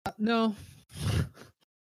No.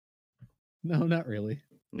 No, not really.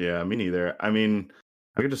 Yeah, me neither. I mean,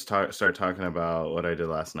 I could just start talking about what I did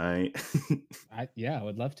last night. I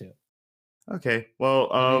would love to. Okay. Well,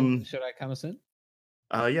 should I count us in?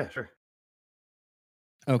 yeah, sure.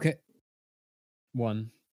 Okay.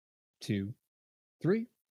 1, 2, 3.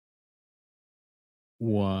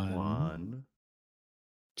 1,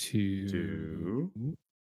 2. 2.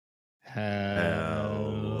 Hello.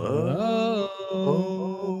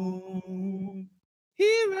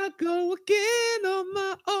 Here I go again on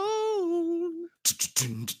my own.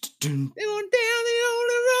 Going down the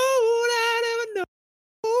only road I'd ever known.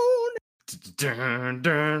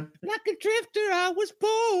 Like a drifter, I was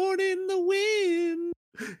born in the wind.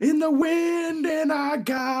 In the wind, and I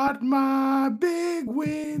got my big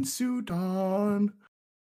windsuit on.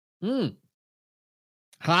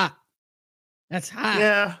 Hot. That's hot.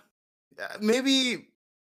 Yeah. Maybe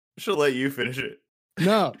she'll let you finish it.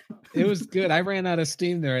 No, it was good. I ran out of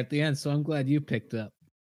steam there at the end, so I'm glad you picked up.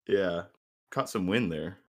 Yeah. Caught some wind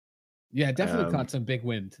there. Yeah, definitely caught some big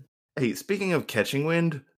wind. Hey, speaking of catching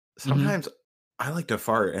wind, sometimes I like to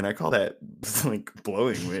fart, and I call that like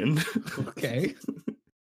blowing wind. Okay.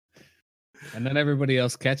 And then everybody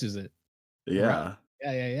else catches it. Yeah.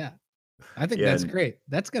 Right? Yeah. I think that's great.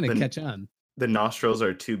 That's going to catch on. The nostrils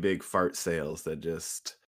are two big fart sails that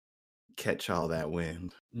just catch all that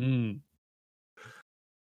wind.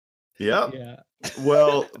 Yep. Yeah.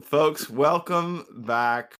 Well, folks, welcome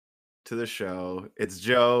back to the show. It's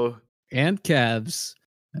Joe and Kev's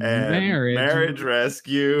and Marriage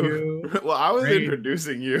Rescue. Well, I was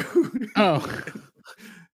introducing you. Oh.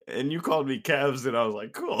 And you called me Kev's, and I was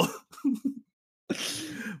like, cool.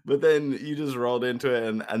 But then you just rolled into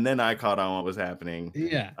it, and then I caught on what was happening.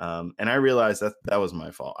 Yeah. And I realized that was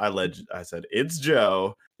my fault. I said, it's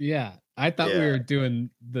Joe. Yeah. I thought we were doing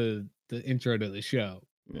the intro to the show.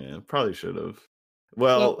 Yeah, probably should have.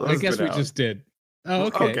 Well, I guess we just did. Oh,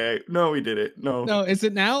 okay. Okay. No, we did it. No, is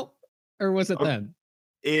it now? Or was it then?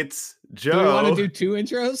 It's Joe. Do we want to do 2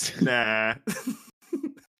 intros? Nah.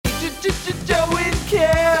 Joe and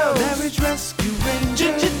Kev. Marriage Rescue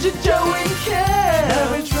Rangers. Joe and Kev.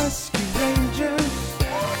 Marriage Rescue Rangers.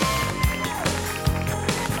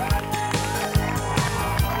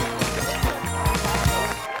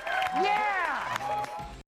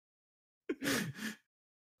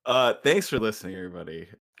 Yeah. Thanks for listening, everybody.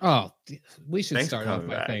 Oh, we should start off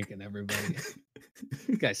by thanking everybody.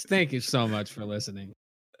 Guys, thank you so much for listening.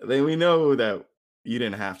 Then we know that you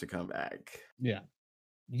didn't have to come back. Yeah.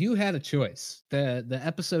 You had a choice. The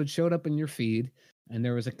episode showed up in your feed, and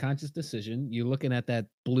there was a conscious decision. You looking at that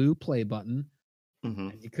blue play button,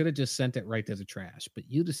 and you could have just sent it right to the trash, but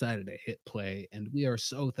you decided to hit play, and we are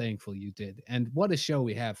so thankful you did. And what a show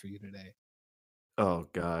we have for you today. Oh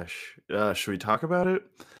gosh, should we talk about it?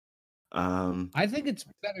 I think it's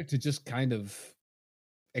better to just kind of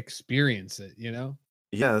experience it, you know?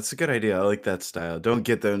 Yeah, that's a good idea. I like that style. Don't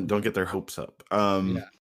get their hopes up.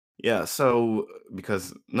 Yeah, so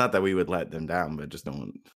because not that we would let them down, but just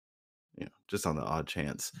don't, just on the odd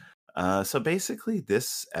chance. So basically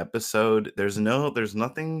this episode, there's no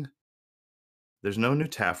new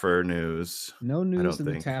Taffer news. No news in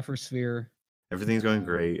the Taffer sphere. Everything's going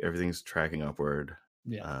great. Everything's tracking upward.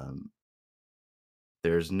 Yeah.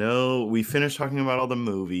 We finished talking about all the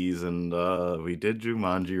movies, and we did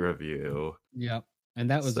Jumanji review. Yep. And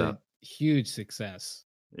that was a huge success.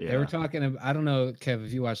 Yeah. They were talking about, I don't know, Kev,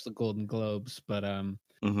 if you watched the Golden Globes, but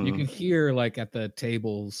you could hear like at the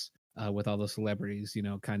tables with all the celebrities,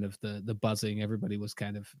 kind of the buzzing. Everybody was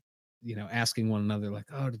kind of, asking one another like,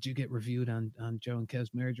 oh, did you get reviewed on Joe and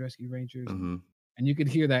Kev's Marriage Rescue Rangers? And you could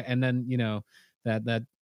hear that. And then,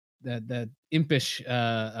 that impish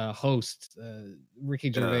host, Ricky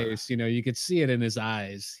Gervais, you could see it in his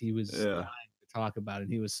eyes. He was trying to talk about it.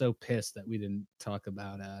 He was so pissed that we didn't talk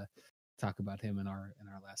about him in our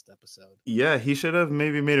last episode. Yeah, he should have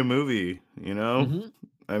maybe made a movie,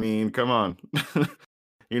 I mean, come on.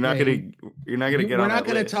 You're not gonna get on. We're not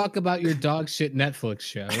gonna talk about your dog shit Netflix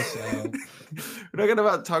show. So. We're not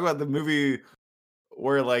gonna talk about the movie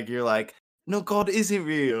where like you're like, no, God isn't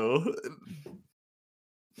real.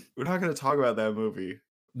 We're not gonna talk about that movie.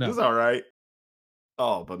 No. It's all right.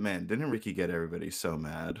 Oh, but man, didn't Ricky get everybody so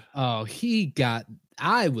mad? Oh,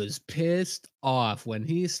 I was pissed off when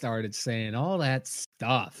he started saying all that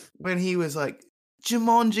stuff. When he was like,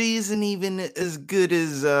 Jumanji isn't even as good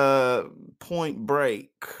as Point Break.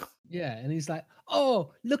 Yeah, and he's like,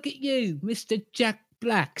 oh, look at you, Mr. Jack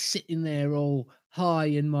Black, sitting there all high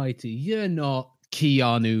and mighty. You're not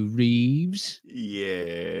Keanu Reeves.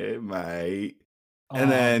 Yeah, mate. And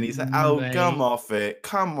then he's like, oh, mate. Come off it,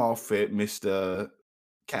 Mr.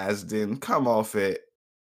 Kasdan, come off it.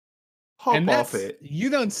 Hop off it. You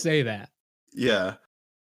don't say that. Yeah.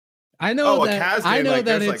 I know that. Kasdan, I know like,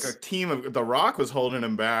 that there's it's like a team of The Rock was holding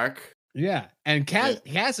him back. Yeah, and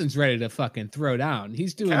Kasdan's ready to fucking throw down.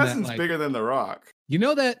 He's doing Kasdan's that, like, bigger than The Rock. You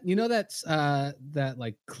know that's that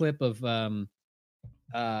like clip of the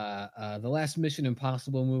last Mission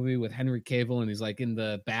Impossible movie with Henry Cavill, and he's like in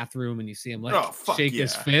the bathroom, and you see him like shake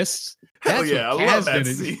his fists. Hell yeah, I love that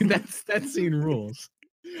scene. That scene rules.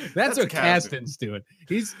 That's what Kasdan's doing.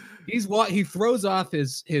 He throws off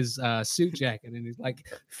his suit jacket, and he's like,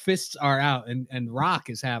 fists are out, and Rock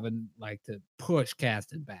is having like to push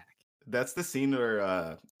Kasdan back. That's the scene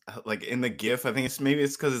where like in the GIF, I think it's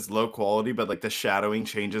because it's low quality, but like the shadowing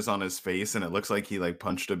changes on his face, and it looks like he like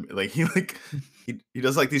punched him. Like he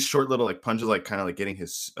does like these short little like punches, like kind of like getting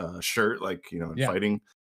his shirt, like fighting.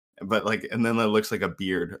 But like, and then it looks like a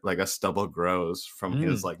beard, like a stubble grows from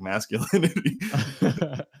his like masculinity.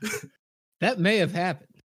 That may have happened.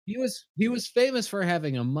 He was famous for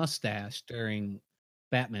having a mustache during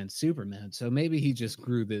Batman Superman, so maybe he just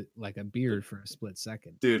grew like a beard for a split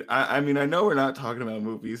second. Dude, I mean, I know we're not talking about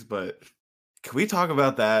movies, but can we talk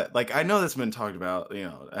about that? Like, I know that's been talked about,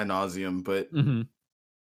 ad nauseum, but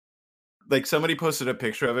like somebody posted a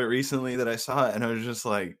picture of it recently that I saw, and I was just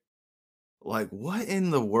like what in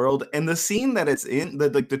the world? And the scene that it's in,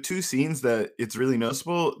 the two scenes that it's really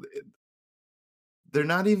noticeable, they're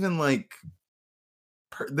not even like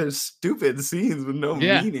they're stupid sines with no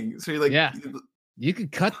meaning. So you're like, you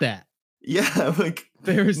could cut that. Yeah, like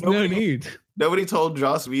there's no need. Nobody told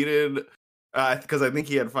Joss Whedon, because I think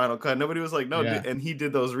he had Final Cut. Nobody was like, no, and he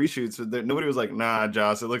did those reshoots. Nobody was like, nah,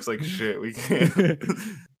 Joss, it looks like shit. We can't.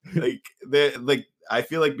 like I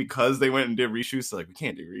feel like because they went and did reshoots, like we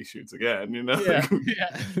can't do reshoots again. Yeah,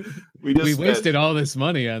 we wasted all this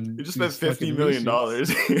money on. We just spent $50 million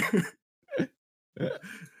here.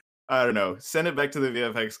 I don't know. Send it back to the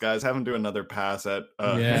VFX guys. Have them do another pass at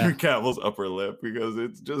Henry Cavill's upper lip, because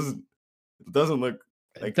it doesn't look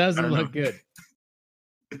like, it doesn't look good.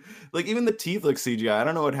 Like even the teeth look CGI. I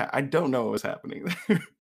don't know I don't know what was happening there.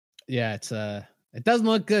 Yeah, it doesn't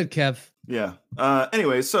look good, Kev. Yeah.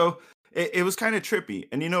 Anyway, so it was kind of trippy.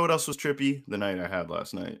 And you know what else was trippy? The night I had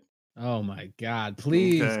last night. Oh my God.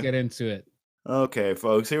 Please get into it. Okay,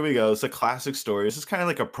 folks, here we go. It's a classic story. This is kind of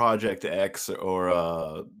like a Project X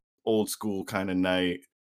or old school kind of night.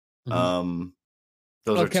 Those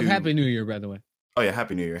are Kev, Happy New Year, by the way. Oh yeah,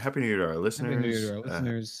 Happy New Year. Happy New Year to our listeners. Happy New Year to our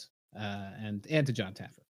listeners. And to John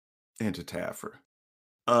Taffer. And to Taffer.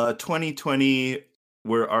 2020,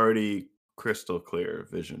 we're already crystal clear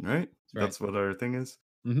vision, right? That's what our thing is.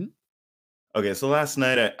 Okay, so last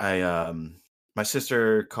night I my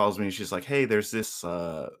sister calls me. She's like, hey, there's this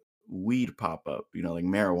weed pop-up, like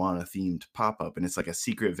marijuana themed pop-up, and it's like a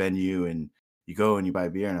secret venue, and you go and you buy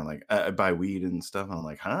beer, and I'm like, I buy weed and stuff, and I'm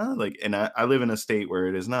like, huh? Like, and I live in a state where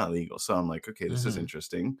it is not legal, so I'm like, okay, this is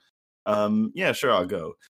interesting. Yeah, sure, I'll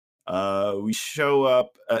go. We show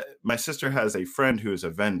up. My sister has a friend who is a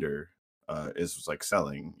vendor, is like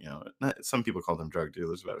selling, some people call them drug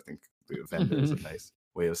dealers, but I think the vendor is a nice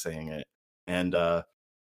way of saying it. And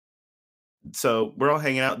so we're all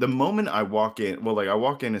hanging out. The moment I walk in,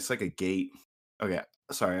 it's like a gate. Okay,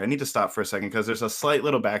 sorry, I need to stop for a second because there's a slight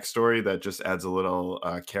little backstory that just adds a little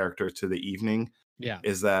character to the evening. Yeah.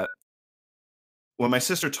 Is that when my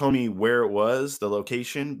sister told me where it was, the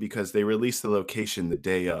location, because they released the location the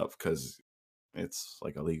day of, because it's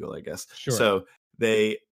like illegal, I guess. Sure. So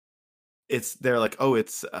they're like, oh,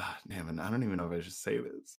 it's damn it, I don't even know if I should say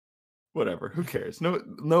this. Whatever, who cares?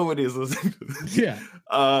 Nobody is listening to this.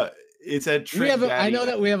 Yeah. It's at Trick Daddy. I know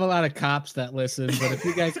that we have a lot of cops that listen, but if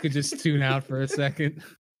you guys could just tune out for a second.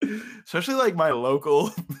 Especially like my local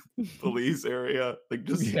police area. Like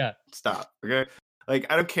just stop. Okay. Like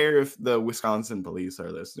I don't care if the Wisconsin police are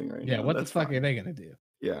listening right now. Yeah, what the fuck are they gonna do?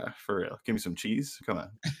 Yeah, for real. Give me some cheese. Come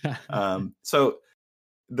on. So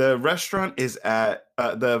the restaurant is at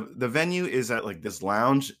the venue is at like this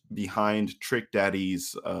lounge behind Trick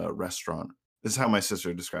Daddy's restaurant. This is how my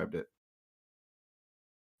sister described it.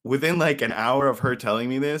 Within like an hour of her telling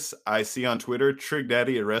me this, I see on Twitter Trick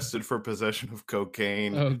Daddy arrested for possession of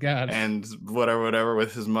cocaine. Oh God. And whatever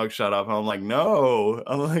with his mugshot up. I'm like, no.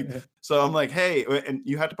 So I'm like, hey, and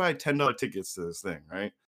you had to buy $10 tickets to this thing,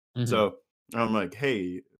 right? So I'm like,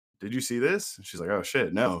 hey, did you see this? And she's like, oh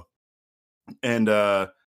shit, no. And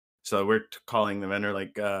so we're calling the vendor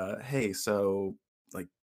like, hey, so like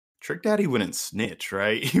Trick Daddy wouldn't snitch,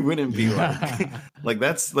 right? He wouldn't be like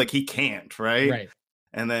that's like he can't, right? Right.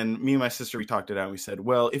 And then me and my sister, we talked it out. And we said,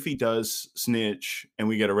 well, if he does snitch and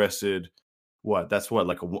we get arrested, that's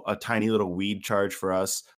like a tiny little weed charge for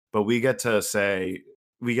us. But we get to say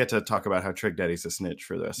we get to talk about how Trick Daddy's a snitch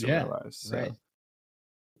for the rest of our lives. So. Right.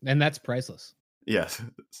 And that's priceless. Yes.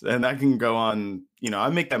 And that can go on, I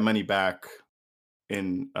make that money back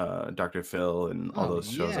in Dr. Phil and all those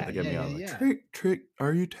shows that they get me on. Like, Trick,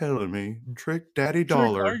 are you telling me? Trick Daddy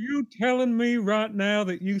Dollar. Are you telling me right now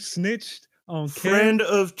that you snitched on friend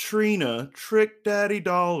of Trina, Trick Daddy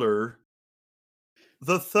Dollar,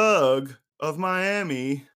 the thug of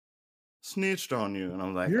Miami, snitched on you? And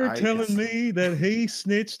I'm like, you're telling me that he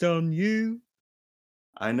snitched on you?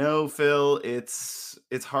 I know, Phil, it's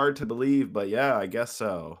hard to believe, but yeah, I guess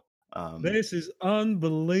so. This is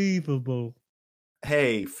unbelievable.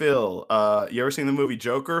 Hey, Phil, you ever seen the movie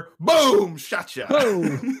Joker? Boom! Shot ya!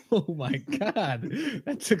 Oh my God.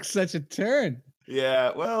 That took such a turn.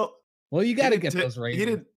 Yeah, well, you got to get those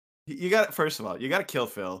ratings. You got it. First of all, you got to kill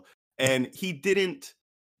Phil, and he didn't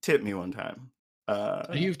tip me one time.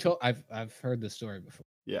 I've heard this story before.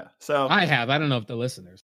 Yeah, so I have. I don't know if the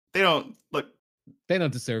listeners. They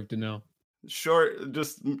don't deserve to know.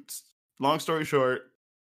 Just long story short,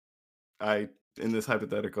 in this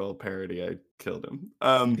hypothetical parody, I killed him.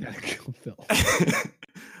 Gotta kill Phil.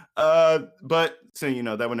 But so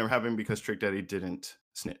that would never happen because Trick Daddy didn't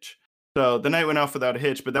snitch. So the night went off without a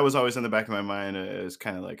hitch, but that was always in the back of my mind. It was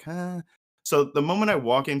kind of like, huh. So the moment I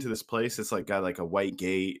walk into this place, it's like got like a white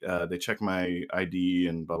gate. They check my ID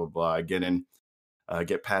and blah blah blah. I get in,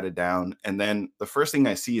 get patted down, and then the first thing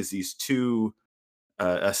I see is these two.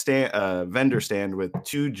 A vendor stand with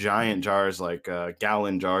two giant jars, like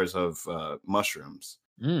gallon jars of mushrooms.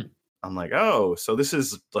 I'm like, oh, so this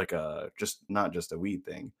is like not just a weed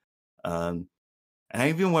thing. And I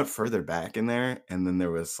even went further back in there, and then there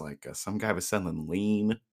was like some guy was selling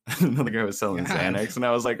lean, another guy was selling Xanax, and I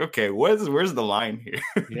was like, okay, where's the line here?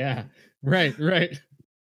 Yeah, right.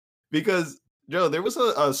 Because Joe, there was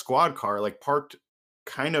a squad car like parked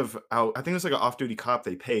kind of out. I think it was like an off-duty cop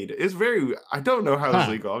they paid. I don't know how it's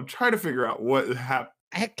legal. I'm trying to figure out what happened.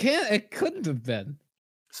 It couldn't have been.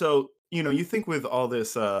 So, you think with all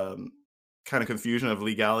this kind of confusion of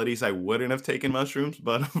legalities, I wouldn't have taken mushrooms,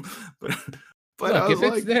 but Look, I was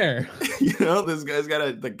if it's there, this guy's got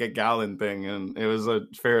a gallon thing, and it was a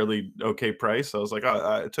fairly okay price. So I was like,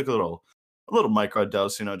 I took a little micro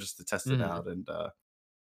dose, just to test it out, and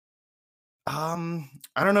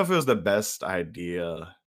I don't know if it was the best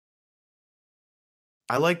idea.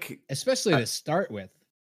 especially to start with.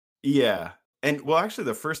 Yeah. And well, actually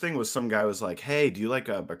the first thing was some guy was like, hey, do you like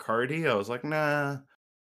a Bacardi? I was like, nah.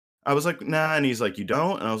 And he's like, you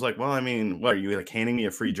don't? And I was like, well, I mean, what, are you like handing me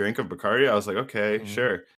a free drink of Bacardi? I was like, okay,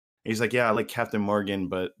 sure. And he's like, yeah, I like Captain Morgan,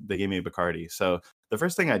 but they gave me a Bacardi. So the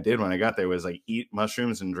first thing I did when I got there was like eat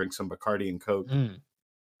mushrooms and drink some Bacardi and Coke,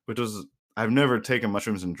 which was, I've never taken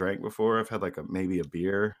mushrooms and drank before. I've had like maybe a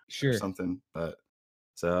beer or something. But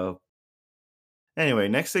so anyway,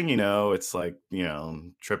 next thing you know, it's like,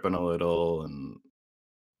 tripping a little, and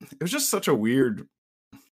it was just such a weird.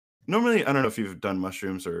 Normally, I don't know if you've done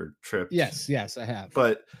mushrooms or tripped. Yes, I have.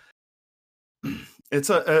 But it's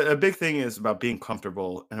a big thing is about being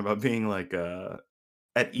comfortable and about being like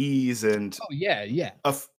at ease, and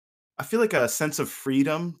I feel like a sense of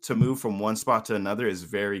freedom to move from one spot to another is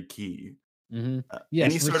very key.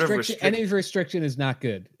 Yes, any restriction is not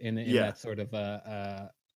good in that sort of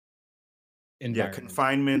environment. Yeah,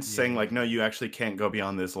 confinement, saying like, no, you actually can't go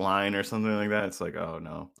beyond this line or something like that. It's like, oh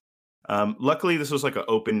no. Luckily, this was like an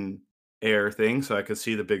open air thing, so I could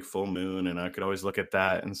see the big full moon, and I could always look at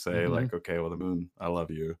that and say like, okay, well, the moon, I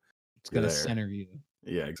love you. It's gonna center you.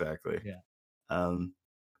 Yeah, exactly. Yeah.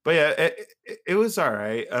 But yeah, it was all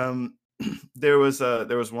right. There was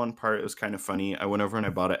one part. It was kind of funny. I went over and I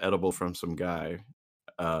bought an edible from some guy,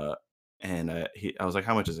 and I was like,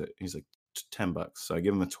 "How much is it?" He's like, $10. So I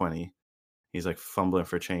give him a 20. He's like fumbling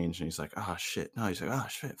for change, and he's like, "Oh shit!" No, he's like, "Oh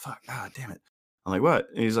shit! Fuck! Ah, damn it!" I'm like, "What?"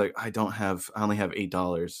 And he's like, "I only have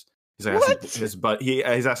 $8." He's like, what?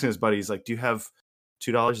 He's asking his buddy. He's like, "Do you have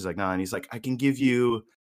 $2?" He's like, "Nah." And he's like, "I can give you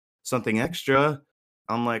something extra."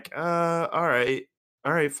 I'm like, all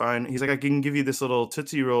right, fine. He's like, I can give you this little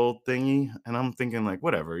Tootsie Roll thingy. And I'm thinking like,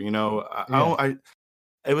 whatever, it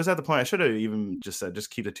was at the point I should have even just said, just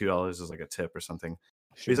keep the $2 as like a tip or something.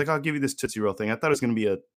 Sure. He's like, I'll give you this Tootsie Roll thing. I thought it was going to be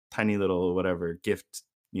a tiny little, whatever gift,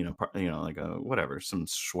 like a, whatever, some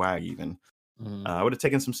swag even. I would have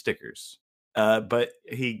taken some stickers. But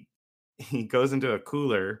he goes into a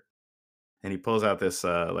cooler and he pulls out this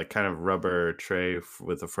like kind of rubber tray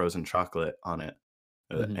with a frozen chocolate on it.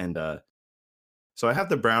 So I have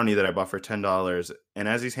the brownie that I bought for $10, and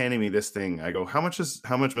as he's handing me this thing, I go, how much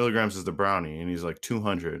milligrams is the brownie? And he's like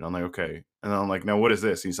 200. I'm like, okay. And I'm like, now what is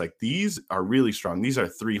this? And he's like, these are really strong. These are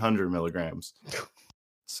 300 milligrams.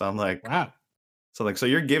 So I'm like, wow. So like, so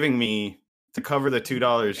you're giving me to cover the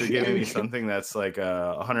 $2, you're giving me something that's like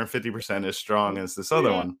 150% as strong as this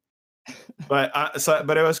other one. But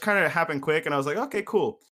but it was kind of happened quick, and I was like, okay,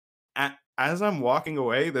 cool. As I'm walking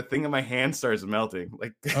away, the thing in my hand starts melting.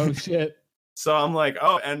 Like, oh shit. So I'm like,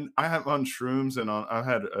 oh, and I have on shrooms and I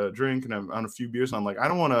had a drink and I'm on a few beers. And I'm like, I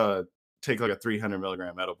don't want to take like a 300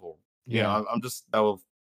 milligram edible. Yeah. I'm just, that will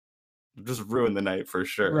just ruin the night for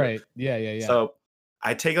sure. Right. Yeah. So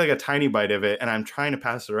I take like a tiny bite of it and I'm trying to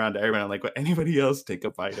pass it around to everyone. I'm like, would anybody else take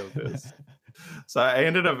a bite of this? So I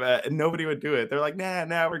ended up, nobody would do it. They're like,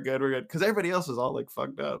 nah, we're good. Because everybody else is all like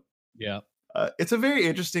fucked up. Yeah. It's a very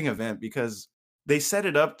interesting event because they set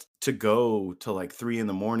it up to go to like 3 a.m,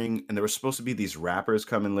 and there were supposed to be these rappers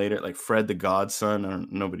coming later, like Fred the Godson.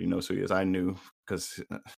 Nobody knows who he is. I knew because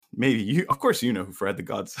maybe you, of course, you know who Fred the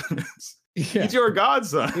Godson is. Yeah. He's your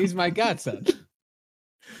godson. He's my godson.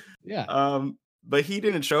 Yeah. But he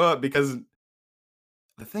didn't show up because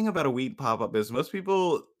the thing about a weed pop-up is most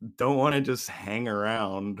people don't want to just hang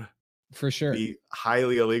around for sure the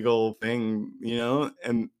highly illegal thing,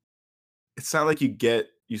 and it's not like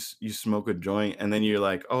you smoke a joint and then you're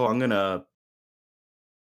like, oh,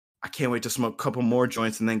 I can't wait to smoke a couple more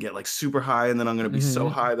joints and then get like super high and then I'm gonna be so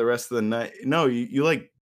high the rest of the night. No, you like,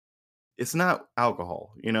 it's not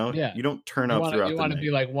alcohol, Yeah. You don't turn up throughout the night. You want to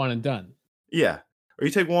be like one and done. Yeah. Or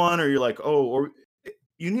you take one, or you're like, oh, or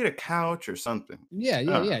you need a couch or something.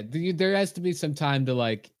 Yeah. There has to be some time to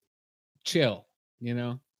like chill,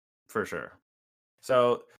 For sure.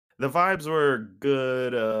 So the vibes were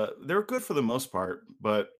good. They were good for the most part,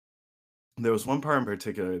 but there was one part in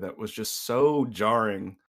particular that was just so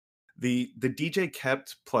jarring. The DJ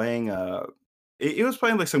kept playing. It was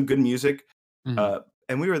playing like some good music,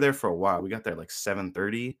 and we were there for a while. We got there like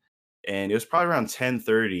 7:30, and it was probably around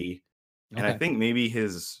 10:30, and I think maybe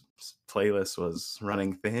his playlist was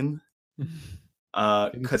running thin.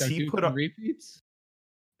 Because he put on repeats.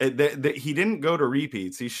 He didn't go to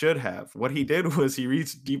repeats. He should have. What he did was he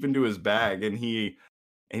reached deep into his bag and he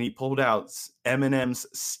pulled out Eminem's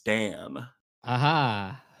Stan.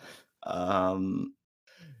 Aha.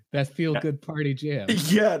 That feel good party jam.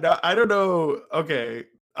 Yeah, no, I don't know. Okay,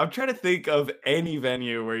 I'm trying to think of any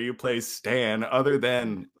venue where you play Stan other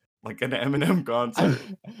than like an Eminem concert.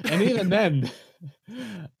 And even then,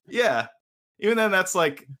 yeah, even then, that's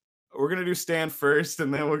like, we're gonna do Stan first,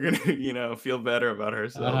 and then we're gonna, feel better about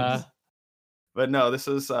ourselves. But no, this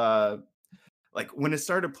is like when it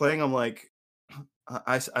started playing, I'm like,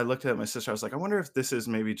 I looked at my sister. I was like, I wonder if this is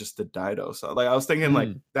maybe just the Dido song. Like I was thinking, like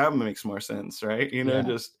that makes more sense, right?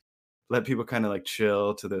 Just let people kind of like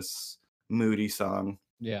chill to this moody song.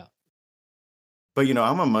 Yeah. But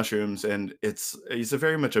I'm on mushrooms, and it's a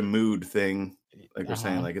very much a mood thing. Like we're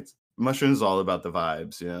saying, like it's mushrooms all about the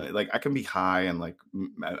vibes. Like I can be high and like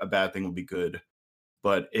a bad thing will be good,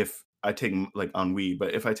 but if I take like on weed,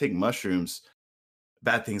 but if I take mushrooms,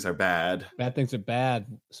 bad things are bad. Bad things are bad,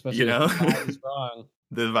 especially if the vibe is wrong.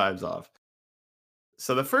 The vibe's off.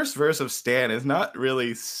 So the first verse of Stan is not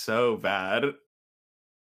really so bad.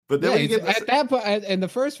 But then when you get at that point, in the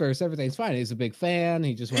first verse, everything's fine. He's a big fan.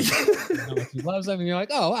 He just wants to he loves them, and you're like,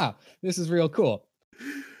 oh wow, this is real cool.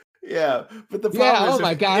 Yeah, but the problem is, oh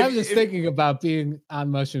my god, I'm just thinking about being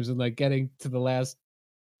on mushrooms and like getting to the last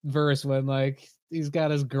verse when like he's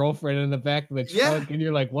got his girlfriend in the back of the trunk, and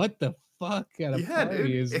you're like, what the fuck kind of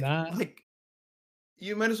party is not? Like,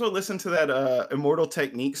 you might as well listen to that Immortal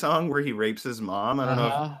Technique song where he rapes his mom. I don't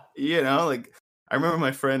know if, like, I remember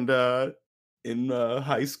my friend in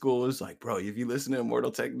high school was like, bro, if you listen to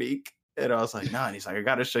Immortal Technique, and I was like, nah, and he's like, I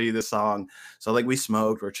gotta show you this song. So like we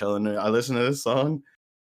smoked, we're chilling, I listened to this song,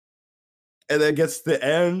 and then gets to the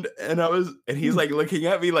end, and he's like looking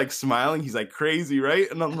at me like smiling, he's like, crazy,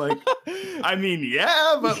 right? And I'm like, I mean,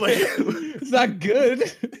 yeah, but like it's not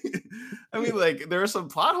good. I mean, like, there are some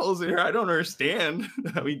plot holes in here I don't understand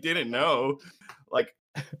that we didn't know. Like,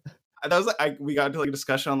 that was like, we got into like a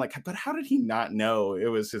discussion on like, but how did he not know it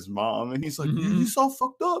was his mom? And he's like, he's all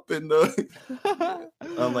fucked up. And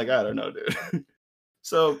I'm like, I don't know, dude.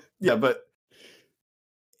 So yeah, but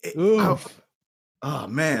oh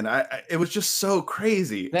man, it was just so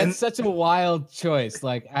crazy. That's such a wild choice.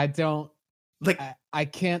 Like, I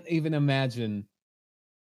can't even imagine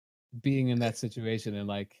being in that situation and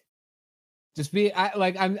like just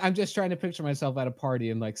I'm just trying to picture myself at a party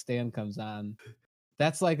and like Stan comes on.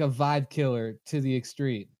 That's like a vibe killer to the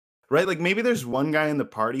extreme. Right? Like maybe there's one guy in the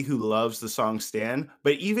party who loves the song Stan,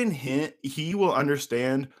 but even he will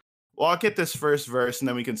understand, well, I'll get this first verse and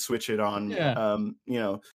then we can switch it on.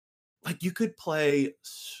 Yeah. Like you could play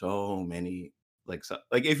so many, like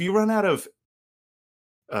if you run out of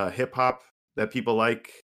hip hop that people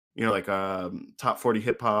like, like top 40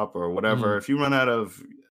 hip hop or whatever. If you run out of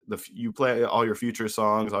you play all your Future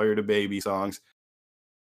songs, all your DaBaby songs,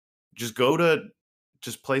 just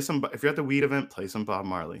play some. If you're at the weed event, play some Bob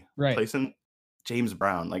Marley. Right. Play some James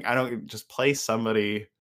Brown. Like, I don't just play somebody.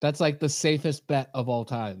 That's like the safest bet of all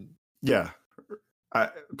time. Yeah.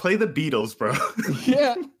 Play the Beatles, bro.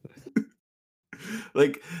 Yeah.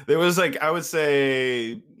 Like, there was like, I would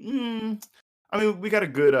say, I mean, we got a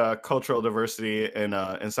good cultural diversity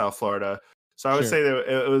in South Florida. So I would say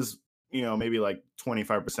that it was, maybe like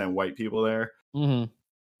 25% white people there. Mm-hmm.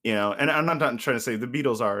 And I'm not trying to say the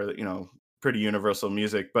Beatles are, pretty universal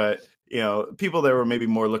music, but people that were maybe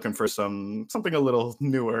more looking for something a little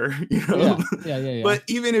newer, Yeah. But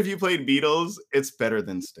even if you played Beatles, it's better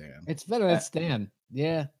than Stan. It's better than Stan.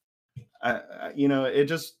 Yeah.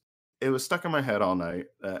 It was stuck in my head all night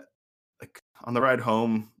that, like, on the ride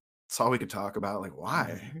home, that's all we could talk about. Like,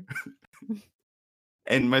 why?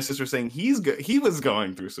 And my sister saying he was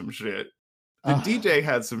going through some shit. The DJ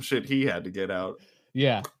had some shit he had to get out.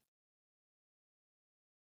 Yeah.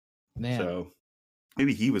 Man. So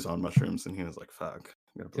maybe he was on mushrooms and he was like, fuck.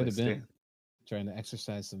 Could have been trying to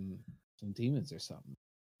exercise some demons or something.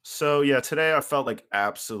 So yeah, today I felt like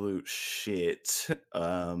absolute shit.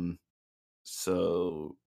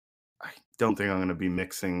 So I don't think I'm going to be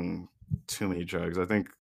mixing too many drugs. I think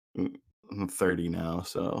I'm 30 now,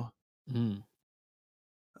 so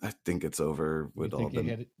I think it's over with all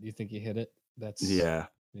the... You think you hit it? That's... Yeah.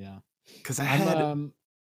 Because I had...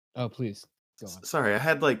 Oh, please. Go on. Sorry, I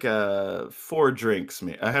had like 4 drinks.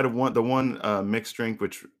 I had the one mixed drink,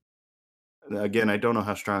 which, again, I don't know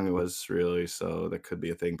how strong it was really, so that could be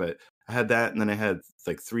a thing. But I had that, and then I had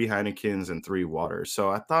like 3 Heinekens and 3 waters. So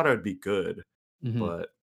I thought I'd be good, but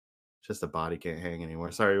just the body can't hang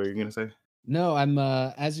anymore. Sorry, what were you gonna say? No, I'm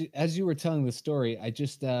as you were telling the story, I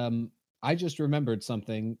just remembered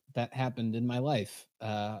something that happened in my life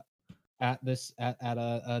at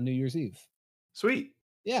a New Year's Eve. Sweet.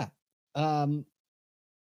 Yeah. Yeah,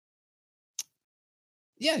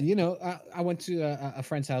 I went to a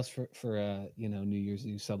friend's house for New Year's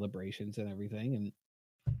Eve celebrations and everything, and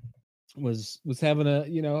was having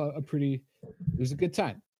a pretty... It was a good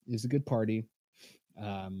time. It was a good party.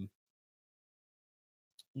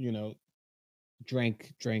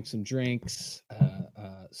 Drank some drinks,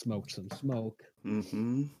 smoked some smoke.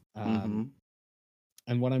 And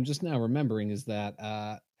what I'm just now remembering is that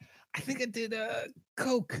I think I did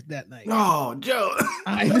coke that night. Oh, Joe,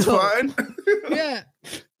 that's fine. Yeah,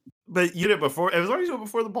 but you did it before. As long as you do it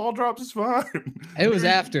before the ball drops, it's fine. It was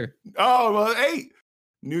after. Oh well, hey,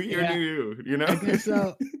 New Year, New You. I guess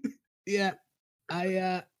so. Yeah,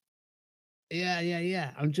 yeah.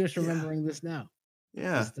 I'm just remembering this now.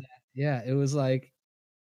 Yeah. It was like,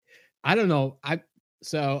 I don't know. I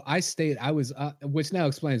stayed. I was, which now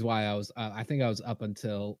explains why I was. I think I was up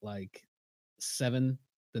until like 7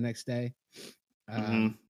 the next day,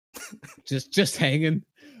 just hanging.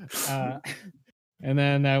 And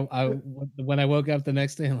then when I woke up the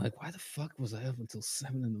next day, I'm like, why the fuck was I up until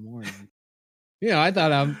 7 in the morning? I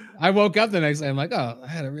thought I woke up the next day. I'm like, oh, I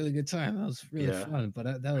had a really good time. That was really fun,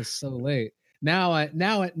 but that was so late. Now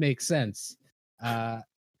it makes sense.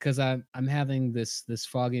 Because I'm having this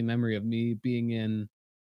foggy memory of me being in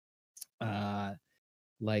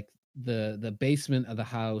like the basement of the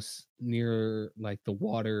house near like the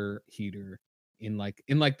water heater in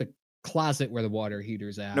the closet where the water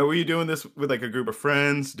heater's at. No, were you doing this with like a group of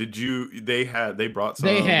friends? They brought some?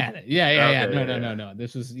 They had it. Yeah. No.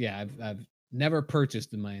 This was I've never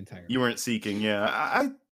purchased in my entire life. You weren't seeking, yeah. I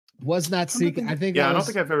was not seeking. I don't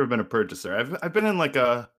think I've ever been a purchaser. I've been in like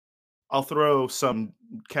I'll throw some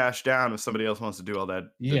cash down if somebody else wants to do all that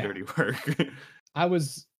the dirty work.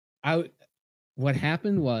 What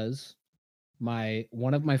happened was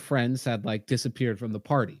one of my friends had like disappeared from the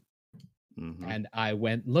party, and I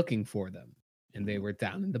went looking for them, and they were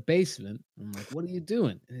down in the basement. I'm like, "What are you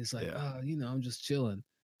doing?" And he's like, "Oh, I'm just chilling."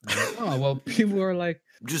 I'm like, "Oh, well, people are like,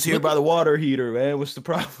 I'm just here by the water heater, man. What's the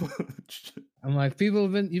problem?" I'm like,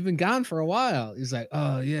 you've been gone for a while." He's like,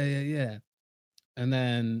 "Oh, yeah." And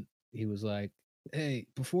then he was like, "Hey,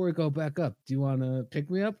 before we go back up, do you want to pick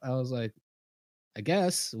me up?" I was like, "I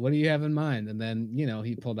guess. What do you have in mind?" And then,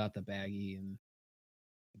 he pulled out the baggie, and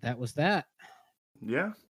that was that.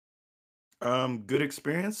 Yeah. Good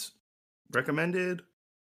experience. Recommended.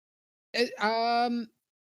 I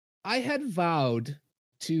had vowed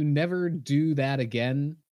to never do that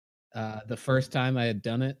again. The first time I had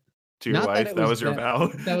done it. To your wife, that was your vow.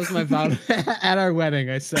 That was my vow at our wedding.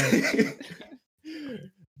 I said.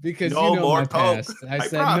 Because no more my coke. past. I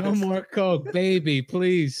said, promise. No more coke, baby,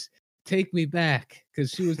 please. take me back,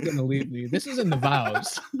 because she was gonna leave me. This is in the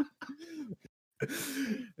vows.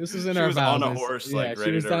 This is in our vows. She was on a horse, like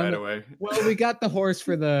ready to ride away. Well, we got the horse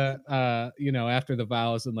for the after the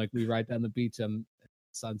vows, and like we ride down the beach on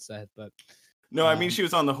sunset. But no, I mean she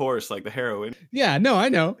was on the horse, like the heroine. Yeah, no, I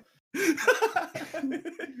know.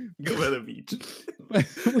 Go by the beach.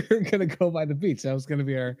 We were gonna go by the beach. That was gonna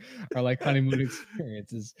be our like honeymoon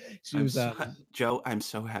experiences. Joe, I'm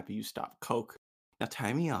so happy you stopped coke. Now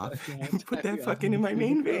tie me off and put that fucking in my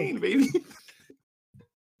main vein, baby.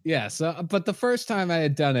 Yeah. So, but the first time I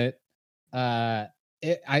had done it, I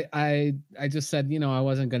just said, I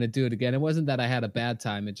wasn't gonna do it again. It wasn't that I had a bad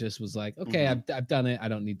time. It just was like, okay, I've done it. I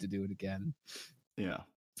don't need to do it again. Yeah.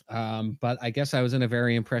 But I guess I was in a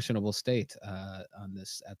very impressionable state at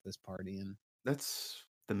this party, and that's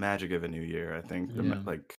the magic of a new year, I think.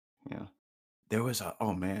 There was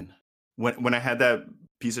when I had that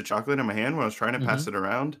piece of chocolate in my hand when I was trying to pass it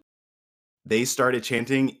around, they started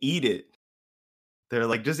chanting, "Eat it." They're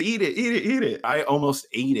like, "Just eat it, eat it, eat it." I almost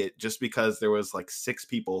ate it just because there was like 6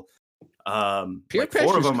 people. Peer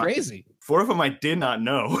pressure is crazy. 4 of them I did not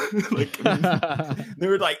know. Like they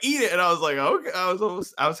were like, "Eat it," and I was like, "Okay."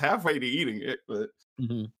 I was halfway to eating it, but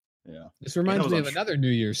yeah. This reminds me of another New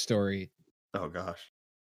Year's story. Oh gosh.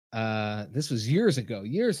 This was years and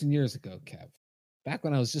years ago, Kev. Back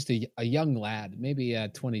when I was just a young lad, maybe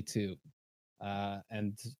 22,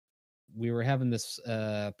 and we were having this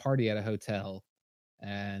party at a hotel,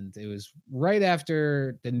 and it was right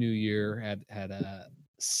after the New Year had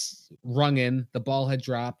rung in. The ball had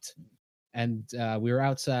dropped, and we were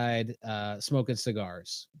outside smoking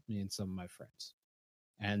cigars, me and some of my friends.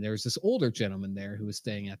 And there was this older gentleman there who was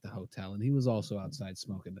staying at the hotel, and he was also outside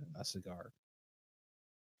smoking a cigar.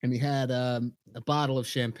 And he had a bottle of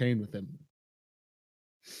champagne with him.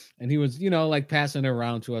 And he was, like passing it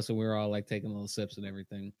around to us, and we were all like taking little sips and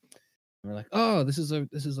everything. And we're like, "Oh, this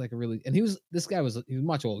is like a really," and he was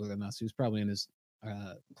much older than us. He was probably in his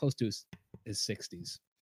close to his 60s.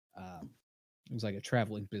 He was like a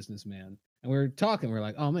traveling businessman. And we were talking, we're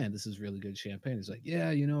like, "Oh man, this is really good champagne." He's like,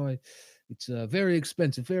 "Yeah, it's a very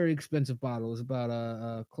expensive bottle. It's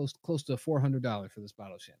about close to $400 for this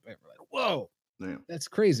bottle of champagne." We're like, "Whoa, damn, that's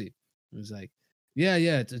crazy." He was like, "Yeah,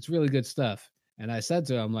 it's really good stuff." And I said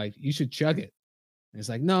to him, like, "You should chug it." And he's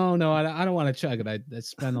like, No, I don't want to chug it. I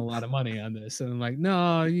spend a lot of money on this." And I'm like,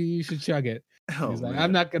 "No, you should chug it." He's like,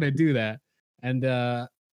 "I'm not gonna do that." And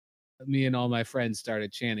me and all my friends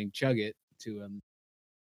started chanting "chug it" to him,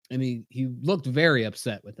 and he looked very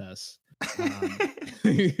upset with us.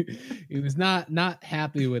 He was not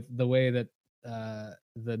happy with the way that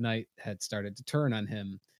the night had started to turn on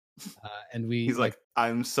him. And he's like,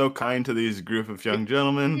 "I'm so kind to these group of young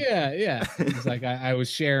gentlemen." Yeah. He's like, I was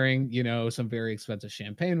sharing, some very expensive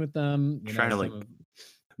champagne with them. Trying to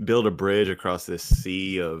build a bridge across this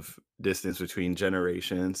sea of distance between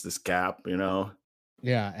generations, this gap,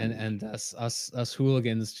 Yeah, and us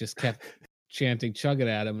hooligans just kept chanting "chug it"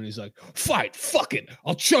 at him, and he's like, "Fight, fuck it,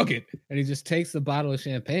 I'll chug it." And he just takes the bottle of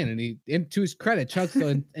champagne, and he, to his credit, chugs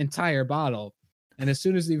the entire bottle. And as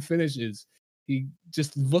soon as he finishes, he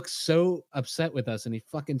just looks so upset with us, and he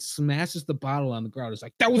fucking smashes the bottle on the ground. It's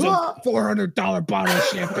like, "That was a $400 bottle of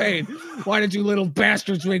champagne. Why did you little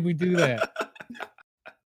bastards make me do that?"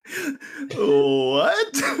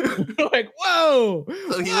 What? Like, whoa.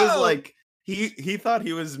 So he was like, he thought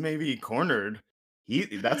he was maybe cornered.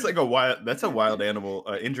 That's a wild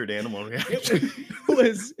animal, injured animal reaction. It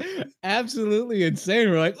was absolutely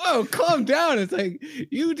insane. We're like, "Whoa, calm down." It's like,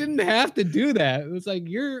 you didn't have to do that. It was like,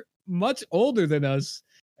 you're much older than us,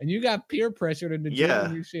 and you got peer pressured into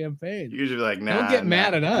drinking your champagne. You're usually like, "Nah, don't get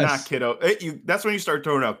mad at us." Nah, kiddo. That's when you start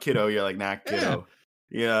throwing out kiddo. You're like, "Nah, kiddo."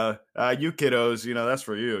 Yeah. You kiddos, that's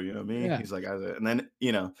for you. You know what I mean? Yeah. He's like, and then,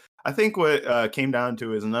 I think what came down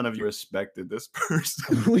to is none of you respected this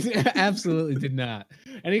person. We absolutely did not.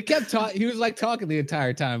 And he kept talking. He was like talking the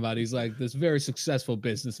entire time about, he's like this very successful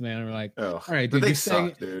businessman. And we're like, "All right, dude,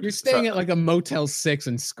 you're staying at like a Motel 6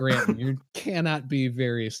 in Scranton. You cannot be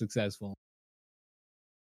very successful."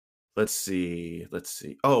 Let's see.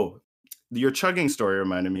 Oh, your chugging story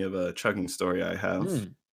reminded me of a chugging story I have.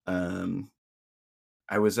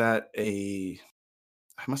 I was at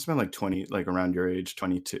I must have been like 20, like around your age,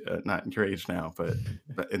 22, not your age now, but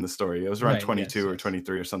in the story, it was around 22 or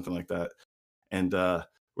 23 or something like that. And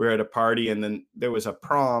we were at a party, and then there was a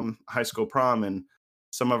high school prom, and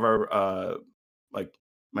some of our, like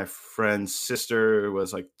my friend's sister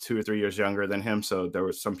was like 2 or 3 years younger than him. So there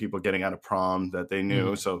was some people getting out of prom that they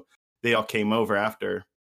knew. So they all came over after.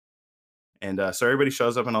 And so everybody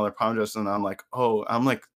shows up in all their prom dresses, and I'm like,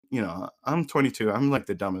 I'm 22. I'm like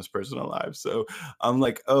the dumbest person alive. So I'm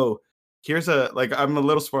like, "Oh, here's I'm a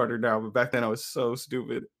little smarter now, but back then I was so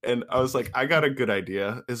stupid. And I was like, I got a good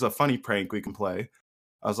idea. It's a funny prank we can play.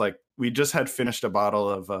 I was like, we just had finished a bottle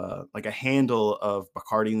of like a handle of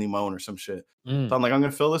Bacardi Limon or some shit. So I'm like, I'm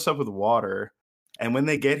gonna fill this up with water. And when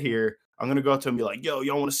they get here, I'm gonna go up to them and be like, yo,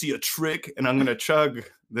 y'all wanna see a trick? And I'm gonna chug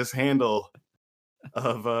this handle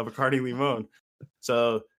of Bacardi Limon.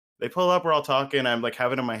 So they pull up, we're all talking. I'm like,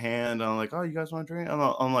 have it in my hand. And I'm like, oh, you guys want to drink?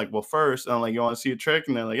 I'm like, well, first. And I'm like, you want to see a trick?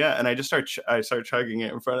 And they're like, yeah. And I just start chugging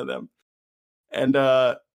it in front of them. And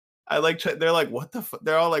they're like, what the fuck?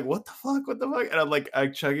 They're all like, what the fuck? What the fuck? And I'm like,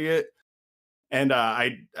 I'm chugging it. And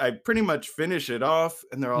I pretty much finish it off.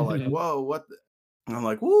 And they're all like, whoa, what? And I'm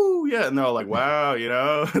like, woo, yeah. And they're all like, wow, you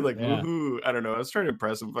know, like, woohoo. I don't know. I was trying to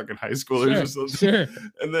impress some fucking high schoolers or something. Sure.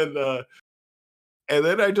 And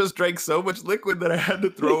then I just drank so much liquid that I had to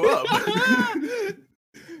throw up.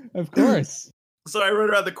 Of course. So I run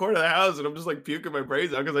around the corner of the house and I'm just like puking my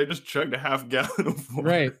brains out because I just chugged a half gallon of water.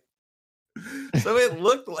 Right. So it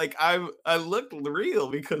looked like I looked real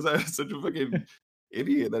because I was such a fucking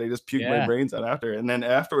idiot that I just puked my brains out after. And then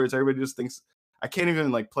afterwards, everybody just thinks I can't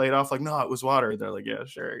even like play it off like, no, it was water. They're like, yeah,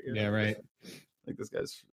 sure. Yeah, right. Like this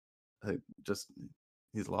guy's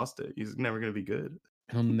he's lost it. He's never gonna be good.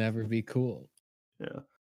 He'll never be cool. Yeah.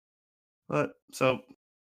 But so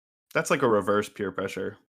that's like a reverse peer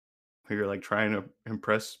pressure where you're like trying to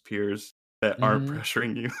impress peers that aren't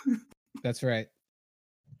pressuring you. That's right.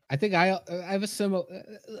 I think I have a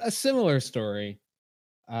similar story.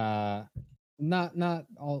 Not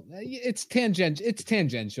all. It's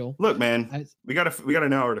tangential. Look, man, we got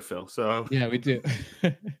an hour to fill. So yeah, we do.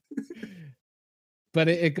 But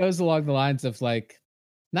it goes along the lines of like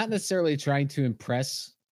not necessarily trying to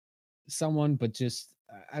impress someone, but just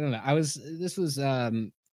I don't know. This was I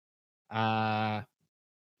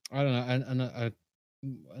don't know,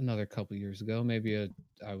 another couple years ago. Maybe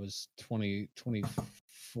I was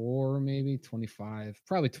 24, maybe 25,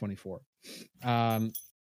 probably 24.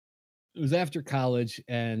 It was after college,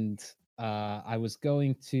 and I was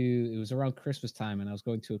it was around Christmas time, and I was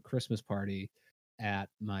going to a Christmas party at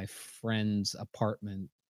my friend's apartment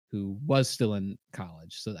who was still in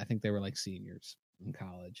college. So I think they were like seniors in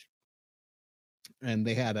college. And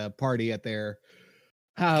they had a party at their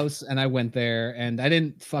house, and I went there, and I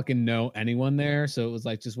didn't fucking know anyone there. So it was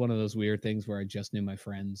like just one of those weird things where I just knew my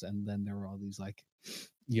friends, and then there were all these like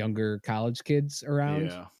younger college kids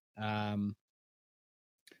around. Yeah.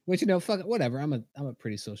 Which, you know, fuck it, whatever. I'm a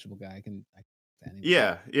pretty sociable guy. I can anyway.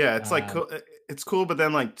 Yeah. It's like cool. It's cool, but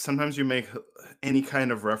then like sometimes you make any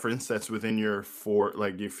kind of reference that's within your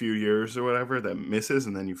few years or whatever that misses,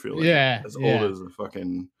 and then you feel like as old as a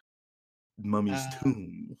fucking mummy's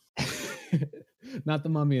tomb. Not the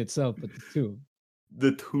mummy itself, but the tomb.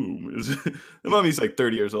 The tomb is the mummy's like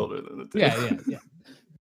 30 years older than the tomb.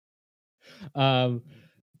 Yeah.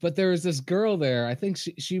 But there was this girl there. I think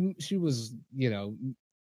she was, you know,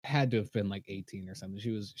 had to have been like 18 or something.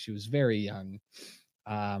 She was very young.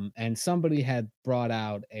 And somebody had brought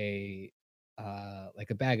out a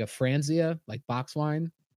bag of Franzia, like box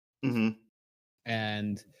wine. Mm-hmm.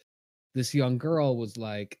 And this young girl was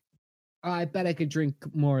like, oh, I bet I could drink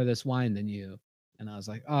more of this wine than you. And I was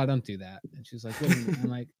like, oh, don't do that. And she's like, what do you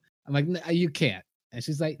mean? I'm like, no, you can't. And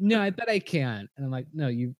she's like, no, I bet I can. And I'm like, no,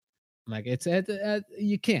 I'm like, it's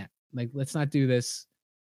you can't. Like, let's not do this.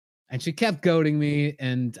 And she kept goading me.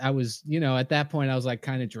 And I was, you know, at that point I was like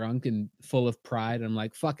kind of drunk and full of pride. And I'm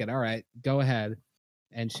like, fuck it. All right, go ahead.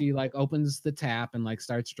 And she like opens the tap and like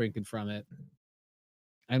starts drinking from it.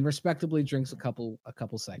 And respectably drinks a couple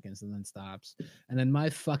seconds and then stops. And then my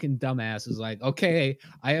fucking dumbass is like, okay,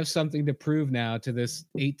 I have something to prove now to this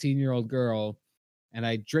 18-year-old girl. And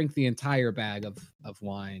I drink the entire bag of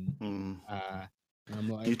wine. I'm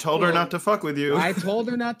like, you told her not to fuck with you. I told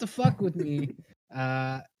her not to fuck with me.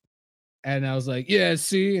 And I was like, yeah,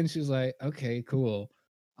 see? And she's like, okay, cool.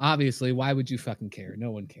 Obviously, why would you fucking care?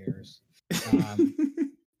 No one cares.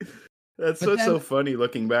 That's so funny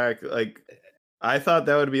looking back. Like, I thought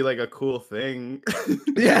that would be like a cool thing.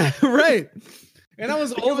 Yeah, right. And I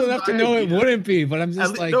was old enough to know it wouldn't be, but I'm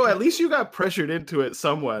just like, no, at least you got pressured into it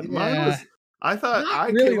somewhat. Yeah. Mine was, I thought not I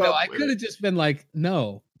really came though. up I could have just been like,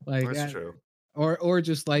 no, like that's true. Or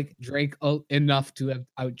just like drank enough to have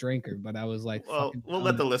outdrank her, but I was like, well, we'll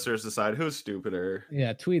let the listeners decide who's stupider.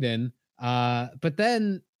 Yeah, tweet in. But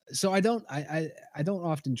then, so I don't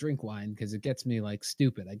often drink wine because it gets me like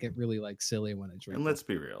stupid. I get really like silly when I drink. And let's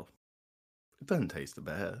be real, it doesn't taste the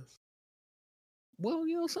best. Well,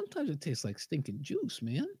 you know, sometimes it tastes like stinking juice,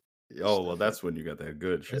 man. Oh, well, that's when you got that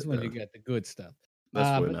good shit. That's when you get the good stuff.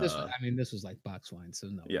 That's when, but this was like box wine, so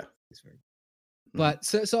no. Yeah. But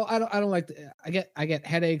so I don't like I get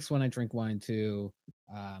headaches when I drink wine too.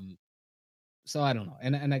 So I don't know.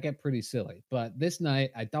 And I get pretty silly. But this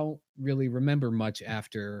night I don't really remember much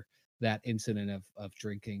after that incident of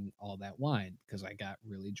drinking all that wine because I got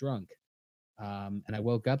really drunk. And I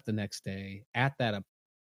woke up the next day at that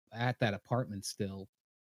apartment still.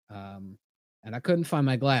 And I couldn't find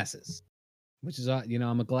my glasses, which is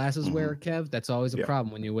I'm a glasses wearer, Kev. That's always a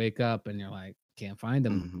problem when you wake up and you're like, can't find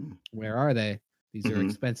them. Where are they? These are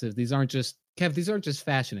expensive. These aren't just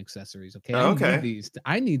fashion accessories. Okay.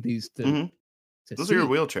 I need these to those are your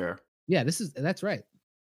wheelchair. Yeah, that's right.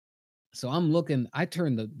 So I'm looking, I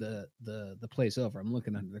turned the place over. I'm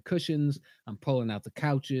looking under the cushions. I'm pulling out the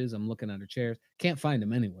couches. I'm looking under chairs. Can't find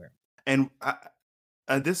them anywhere. And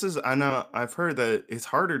I know I've heard that it's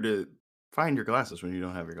harder to find your glasses when you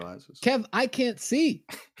don't have your glasses. Kev, I can't see.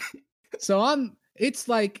 So it's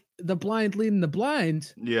like the blind leading the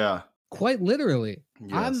blind. Yeah. Quite literally.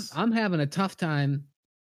 Yes. I'm having a tough time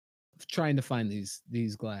trying to find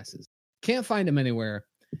these glasses. Can't find them anywhere.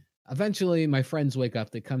 Eventually my friends wake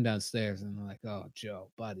up, they come downstairs and they're like, "Oh,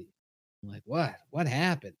 Joe, buddy." I'm like, "What? What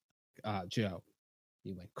happened?" "Joe,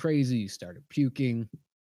 you went crazy, you started puking."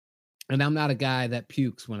 And I'm not a guy that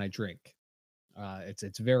pukes when I drink. It's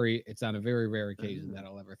on a very rare occasion that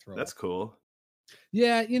I'll ever throw That's up. cool.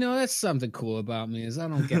 Yeah, that's something cool about me is I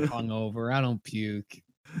don't get hungover. I don't puke.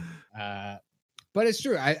 But it's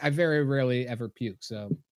true. I very rarely ever puke. So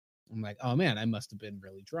I'm like, oh man, I must have been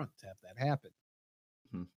really drunk to have that happen.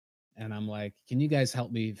 And I'm like, can you guys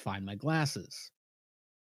help me find my glasses?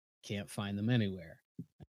 Can't find them anywhere. I'm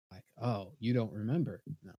like, oh, you don't remember?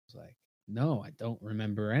 And I was like, no, I don't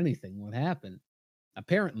remember anything. What happened?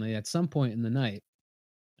 Apparently, at some point in the night,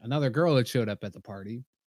 another girl had showed up at the party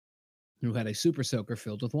who had a super soaker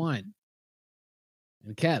filled with wine.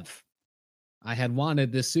 And Kev, I had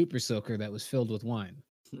wanted this super soaker that was filled with wine.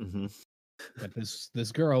 But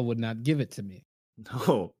this girl would not give it to me.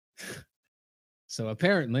 No. So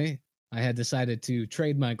apparently, I had decided to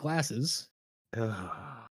trade my glasses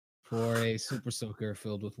for a super soaker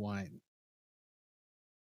filled with wine.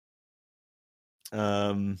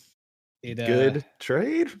 Good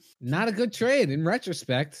trade? Not a good trade in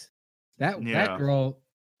retrospect. That girl,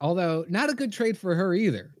 although not a good trade for her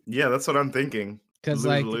either. Yeah, that's what I'm thinking. Because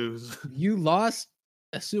lose. You lost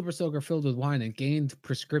a super soaker filled with wine and gained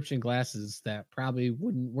prescription glasses that probably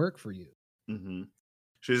wouldn't work for you.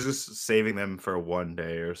 She's just saving them for one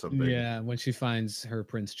day or something. Yeah, when she finds her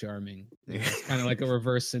Prince Charming. It's kind of like a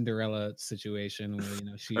reverse Cinderella situation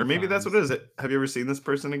where, she... Or maybe that's what it is. Have you ever seen this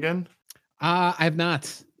person again? I've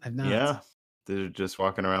not. Yeah. They're just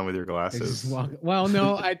walking around with your glasses. Well,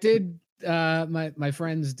 no, I did. My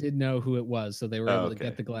friends did know who it was, so they were able to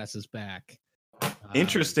get the glasses back.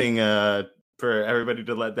 Interesting for everybody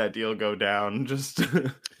to let that deal go down. Just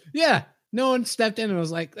yeah, no one stepped in and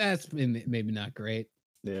was like, that's maybe not great.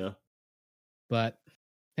 Yeah. But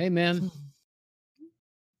hey, man,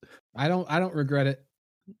 I don't regret it.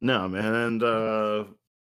 No, man. And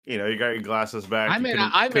you got your glasses back. I made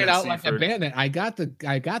out like a bandit. I got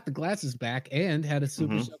the glasses back and had a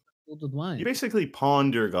super soaker filled with wine. You basically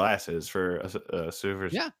pawned your glasses for a super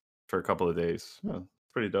for a couple of days. Oh,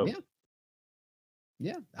 pretty dope.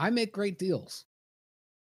 Yeah, I make great deals.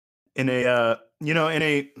 In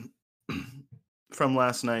from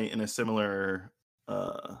last night in a similar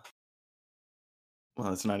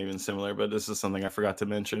well, it's not even similar, but this is something I forgot to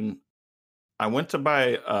mention. I went to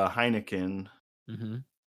buy a Heineken,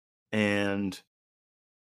 and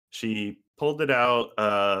she pulled it out.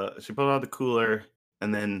 She pulled out the cooler,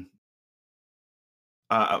 and then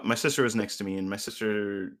my sister was next to me, and my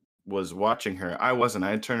sister was watching her. I wasn't.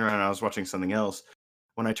 I had turned around and I was watching something else.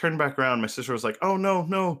 When I turned back around, my sister was like, "Oh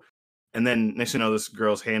no!" And then next thing you know, this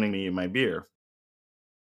girl's handing me my beer.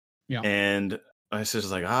 Yeah. And my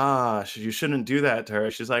sister's like, you shouldn't do that to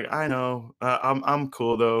her. She's like, I know. I'm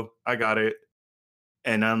cool though. I got it.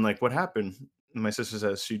 And I'm like, what happened? And my sister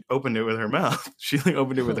says she opened it with her mouth. She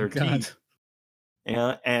opened it with her teeth.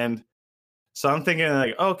 Yeah. And so I'm thinking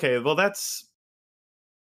like, okay, well that's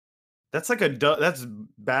like that's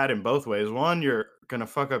bad in both ways. One, you're gonna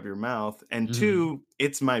fuck up your mouth, and two,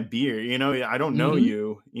 it's my beer. I don't know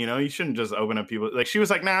you. You shouldn't just open up people. Like she was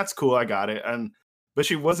like, nah, it's cool. I got it. But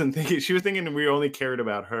she wasn't thinking. She was thinking we only cared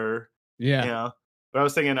about her. Yeah. But I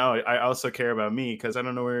was thinking, I also care about me because I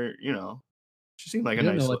don't know where. She seemed like a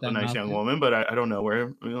nice young woman, but I don't know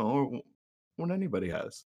where. What anybody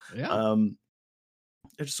has. Yeah.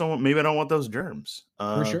 I just don't. Maybe I don't want those germs.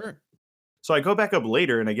 For sure. So I go back up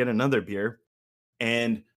later and I get another beer,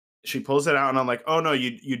 and she pulls it out, and I'm like, oh no,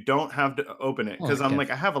 you don't have to open it because I'm like,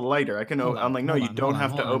 I have a lighter. I can. I'm like, no, you don't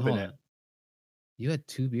have to open it. You had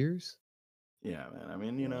 2 beers? Yeah, man. I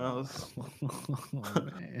mean, you know. Oh,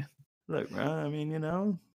 man. Look, bro. I mean, you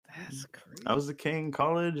know. That's crazy. I was the king in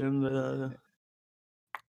college, and God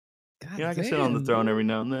I can sit on the throne every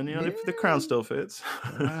now and then. You know, yeah. the crown still fits.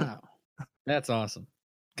 Wow, that's awesome.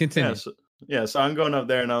 Continue. So I'm going up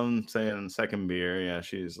there, and I'm saying second beer. Yeah,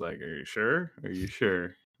 she's like, "Are you sure? Are you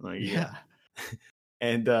sure?" I'm like, yeah.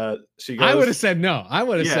 And she goes, I would have said no. I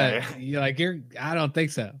would have said, yeah. I don't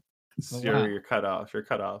think so. You're cut off. You're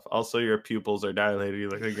cut off. Also, your pupils are dilated. You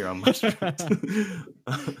look like you're on mushrooms.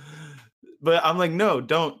 But I'm like, no,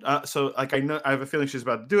 don't. So like, I know I have a feeling she's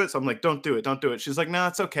about to do it. So I'm like, don't do it. Don't do it. She's like, no,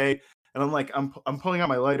 it's okay. And I'm like, I'm pulling out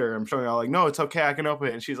my lighter. I'm showing her like, no, it's okay. I can open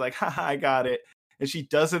it. And she's like, haha, I got it. And she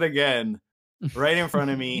does it again right in front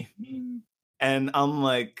of me. And I'm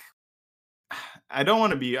like, I don't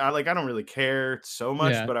want to be, I don't really care so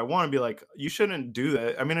much, but I want to be like, you shouldn't do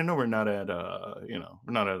that. I mean, I know we're not at, we're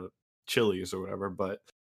not at Chili's or whatever, but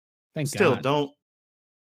still don't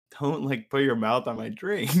like put your mouth on my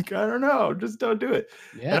drink. I don't know. Just don't do it.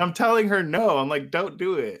 Yeah. And I'm telling her no. I'm like, don't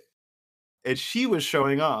do it. And she was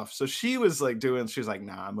showing off. So she was like she was like,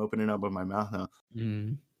 nah, I'm opening up with my mouth now.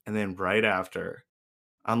 Mm. And then right after,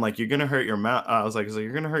 I'm like, you're going to hurt your mouth. I was like,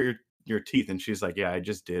 you're going to hurt your teeth. And she's like, yeah, I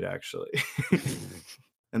just did actually.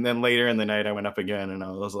 And then later in the night, I went up again and I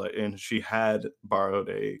was like, and she had borrowed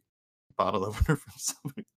a bottle opener from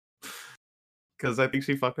somebody. Because I think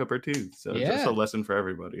she fucked up her teeth. So just a lesson for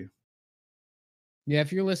everybody. Yeah,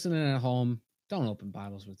 if you're listening at home, don't open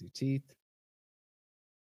bottles with your teeth.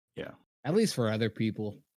 Yeah. At least for other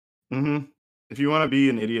people. Mm-hmm. If you want to be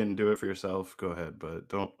an idiot and do it for yourself, go ahead. But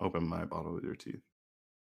don't open my bottle with your teeth.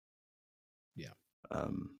 Yeah.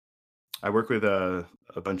 I work with a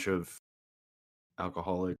bunch of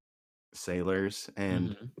alcoholic sailors.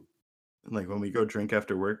 And like when we go drink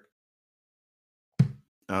after work,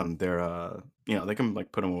 they're they can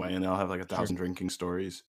like put them away and they'll have like 1,000 drinking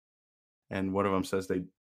stories. And one of them says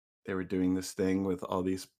they were doing this thing with all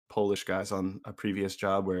these Polish guys on a previous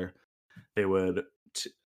job where they would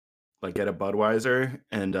like get a Budweiser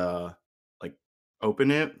and like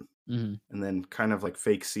open it and then kind of like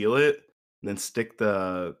fake seal it and then stick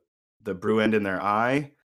the brew end in their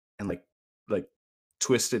eye and like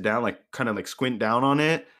twist it down, like kind of like squint down on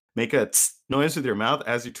it, make a noise with your mouth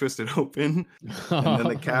as you twist it open, and then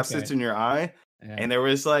the cap sits in your eye. Yeah. And there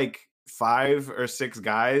was like 5 or 6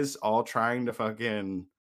 guys all trying to fucking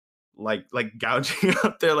like gouging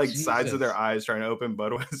up their like sides of their eyes trying to open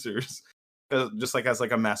Budweisers. Just like as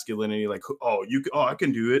like a masculinity, like, I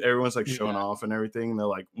can do it. Everyone's like showing off and everything. And they're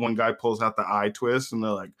like, one guy pulls out the eye twist and they're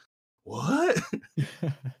like, what?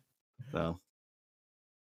 So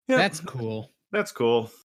yeah, that's cool. That's cool.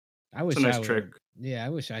 I wish it's a nice trick. Yeah, I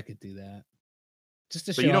wish I could do that. Just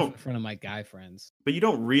to show off in front of my guy friends. But you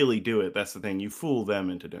don't really do it. That's the thing. You fool them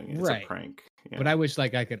into doing it. It's a prank. Yeah. But I wish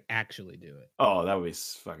like I could actually do it. Oh, that would be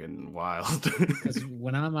fucking wild. Because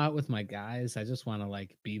when I'm out with my guys, I just want to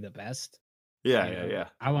like be the best. Yeah.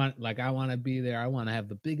 I want to be there. I want to have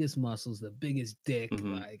the biggest muscles, the biggest dick.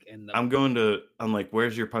 I'm like,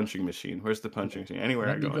 where's your punching machine? Where's the punching machine? Anywhere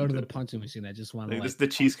I go to the punching machine. I just want to this is the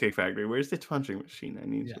Cheesecake Factory. Where's the punching machine? I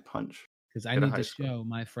need to punch. Because I need to show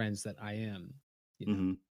my friends that I am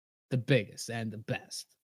the biggest and the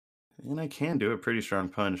best. And I can do a pretty strong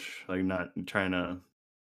punch. Like not trying to,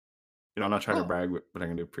 I'm not trying to brag, but I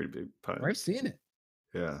can do a pretty big punch. I've seen it.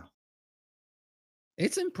 Yeah.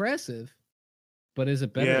 It's impressive. But is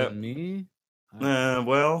it better than me?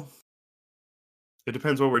 Well, it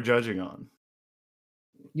depends what we're judging on.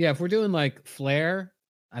 Yeah, if we're doing like flair,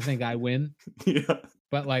 I think I win. Yeah.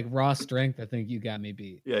 But like raw strength, I think you got me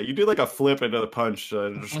beat. Yeah, you do like a flip into the punch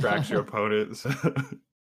to distract your opponents.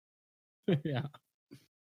 Yeah.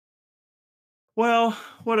 Well,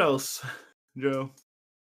 what else, Joe?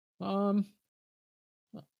 No.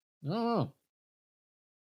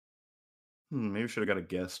 Maybe we should have got a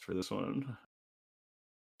guest for this one.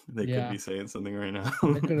 They could be saying something right now.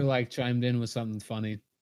 They could have like chimed in with something funny.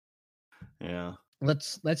 Yeah.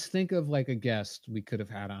 Let's think of like a guest we could have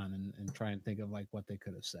had on and try and think of like what they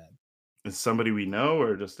could have said. Is somebody we know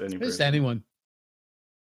or just any person? Anyone.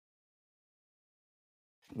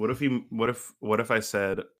 What if I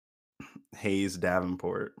said Hayes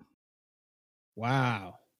Davenport?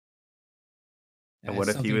 Wow. And what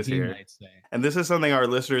if he was here? And this is something our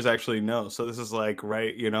listeners actually know. So this is like,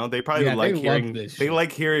 right, they probably like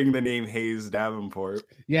hearing the name Hayes Davenport.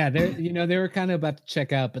 Yeah, they were kind of about to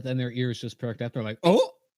check out, but then their ears just perked up. They're like,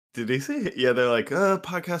 oh, did they say it? Yeah, they're like,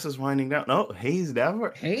 podcast is winding down. No, Hayes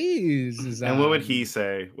Davenport. Hayes is And what would he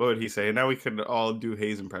say? And now we could all do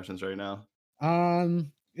Hayes impressions right now.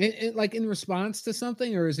 Like in response to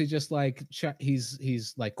something, or is he just like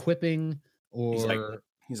he's like quipping, or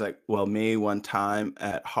he's like, well, me one time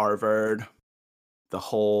at Harvard, the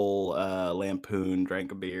whole Lampoon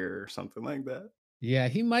drank a beer or something like that. Yeah,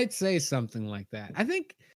 he might say something like that. I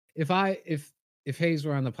think if Hayes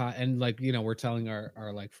were on the pod and like, you know, we're telling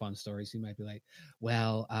our like fun stories, he might be like,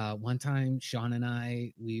 well, one time Sean and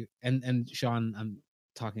I, and Sean, I'm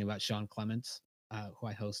talking about Sean Clements, who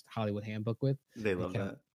I host Hollywood Handbook with. They love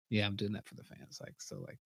that. Yeah, I'm doing that for the fans. Like, so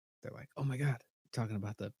like, they're like, oh my God, talking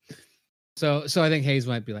about so I think Hayes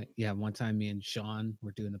might be like, yeah, one time me and Sean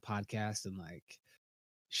were doing the podcast and like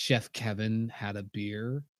Chef Kevin had a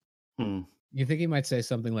beer. You think he might say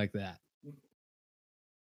something like that?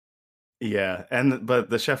 Yeah, but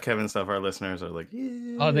the Chef Kevin stuff, our listeners are like,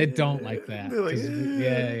 yeah. Oh, they don't like that. Like,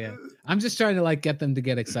 yeah. I'm just trying to like get them to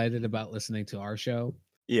get excited about listening to our show.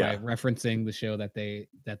 Yeah, by referencing the show that they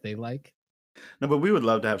like. No, but we would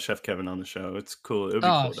love to have Chef Kevin on the show. It's cool. It would be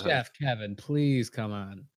cool to Chef Kevin, please come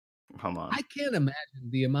on. Come on. I can't imagine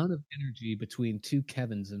the amount of energy between two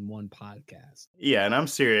Kevins in one podcast. Yeah, and I'm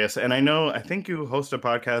serious. And I think you host a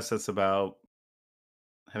podcast that's about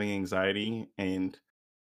having anxiety, and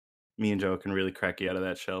me and Joe can really crack you out of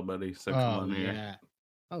that shell, buddy. So come on here.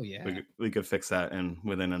 Oh yeah. We could fix that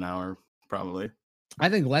within an hour, probably. I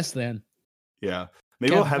think less than. Yeah.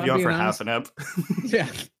 Maybe we'll have you on for half an ep. Yeah.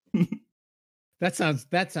 That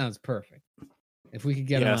sounds perfect. If we could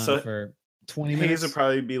get him on for 20 minutes. Hayes would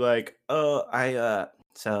probably be like, oh, I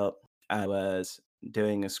was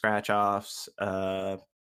doing a scratch offs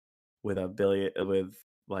with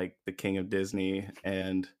like the king of Disney,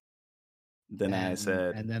 and then I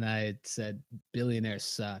said billionaires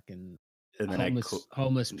suck, and then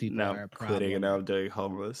homeless people now are a problem. Quitting, and now I'm doing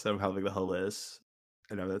homeless. I'm helping the homeless.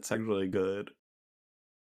 I know that sounds really good.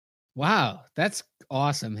 Wow, that's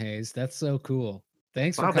awesome, Hayes. That's so cool.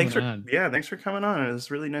 Thanks for coming on. Yeah, thanks for coming on. It was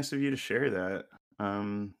really nice of you to share that.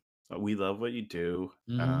 We love what you do.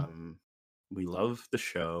 Mm-hmm. We love the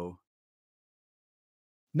show.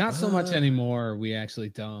 Not so much anymore. We actually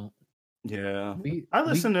don't. Yeah, I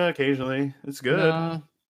listen to it occasionally. It's good.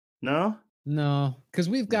 No, because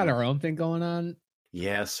we've got our own thing going on.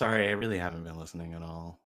 Yeah, sorry, I really haven't been listening at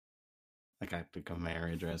all. Like I have to become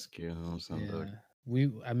Marriage Rescue or something. Yeah.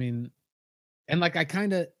 And like I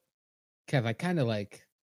kind of like,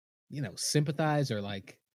 you know, sympathize, or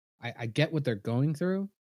like I get what they're going through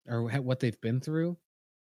or what they've been through,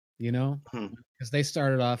 you know, because they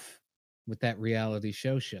started off with that reality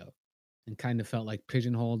show and kind of felt like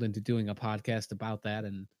pigeonholed into doing a podcast about that,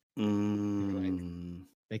 and like,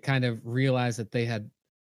 they kind of realized that they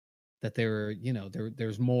were, you know,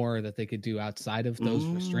 there's more that they could do outside of those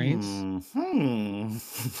restraints.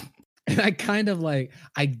 And I kind of like,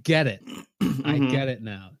 I get it. I get it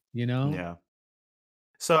now, you know? Yeah.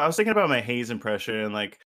 So I was thinking about my Hayes impression,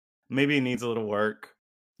 like maybe it needs a little work.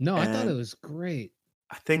 No, I thought it was great.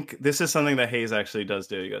 I think this is something that Hayes actually does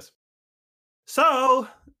do. He goes, so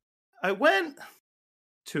I went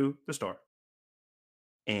to the store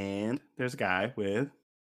and there's a guy with a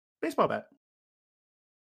baseball bat.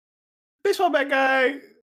 Baseball bat guy,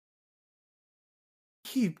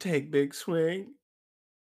 he take big swing.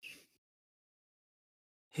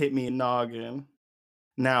 Hit me a noggin.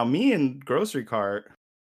 Now me and grocery cart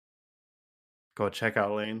go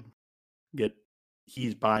checkout lane.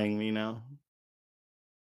 He's buying me now.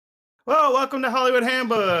 Well, welcome to Hollywood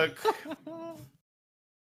Handbook.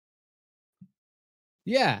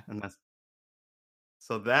 Yeah. And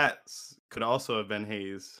that could also have been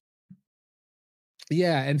Hayes.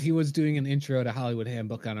 Yeah, and he was doing an intro to Hollywood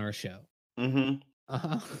Handbook on our show. Mm-hmm.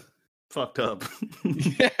 Uh-huh. Fucked up.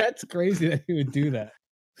 Yeah, it's crazy that he would do that.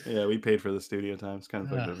 Yeah, we paid for the studio time. It's kind of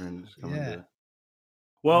fucked up. And just come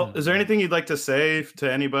Well, is there anything you'd like to say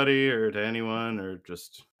to anybody or to anyone, or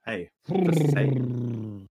just, hey, just say?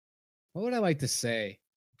 What would I like to say?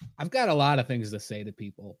 I've got a lot of things to say to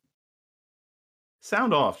people.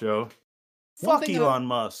 Sound off, Joe. Fuck Elon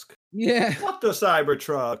Musk. Yeah. Fuck the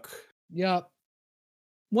Cybertruck. Yep.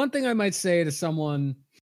 One thing I might say to someone,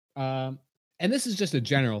 and this is just a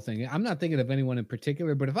general thing. I'm not thinking of anyone in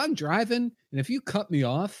particular, but if I'm driving and if you cut me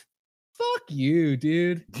off, fuck you,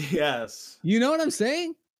 dude. Yes. You know what I'm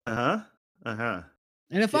saying? Uh-huh. Uh-huh.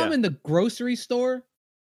 And if I'm in the grocery store,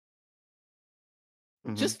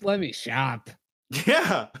 just let me shop.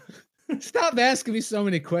 Yeah. Stop asking me so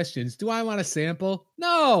many questions. Do I want a sample?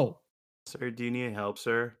 No. Sir, do you need help,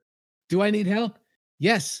 sir? Do I need help?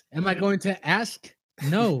 Yes. Am I going to ask?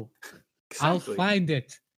 No. Exactly. I'll find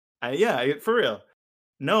it. Yeah, for real.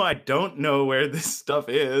 No, I don't know where this stuff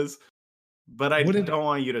is, but I don't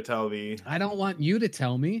want you to tell me. I don't want you to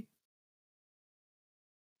tell me.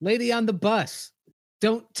 Lady on the bus,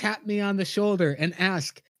 don't tap me on the shoulder and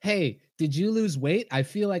ask, hey, did you lose weight? I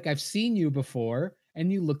feel like I've seen you before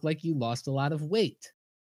and you look like you lost a lot of weight.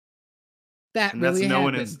 That And really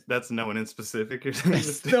happened. That's no one in specific.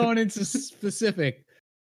 That's no one in specific.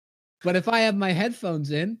 But if I have my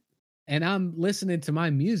headphones in and I'm listening to my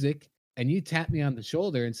music and you tap me on the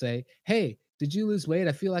shoulder and say, hey, did you lose weight?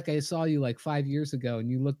 I feel like I saw you like 5 years ago and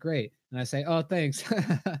you look great. And I say, oh, thanks.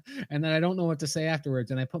 And then I don't know what to say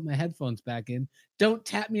afterwards. And I put my headphones back in. Don't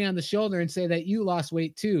tap me on the shoulder and say that you lost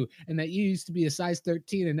weight too. And that you used to be a size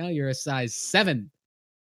 13 and now you're a size 7.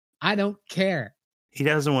 I don't care. He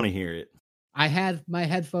doesn't want to hear it. I had my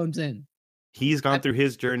headphones in. He's gone through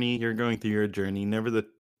his journey. You're going through your journey. Never the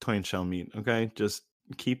twain shall meet. Okay, just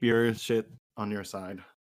keep your shit on your side.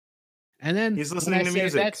 And then he's listening to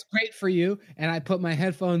music. That's great for you. And I put my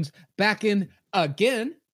headphones back in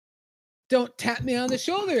again. Don't tap me on the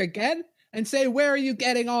shoulder again and say, where are you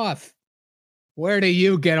getting off? Where do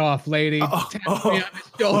you get off, lady? Tap me on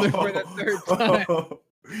the shoulder for the third time.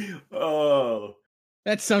 Oh.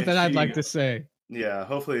 That's something I'd like to say. Yeah,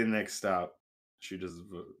 hopefully the next stop, she just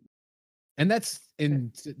vote. And that's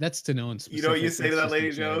to no one specific. You know what you say to that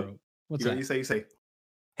lady, Joe? What's that? You You say,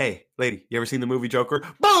 hey, lady, you ever seen the movie Joker?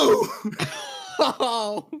 Boom!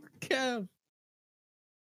 Oh, Kev.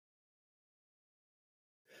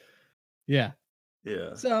 Yeah.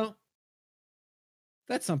 Yeah. So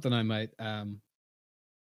that's something I might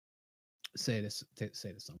say to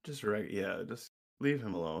someone. Just just leave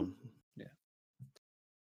him alone.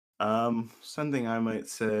 Yeah. Something I might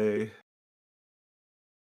say.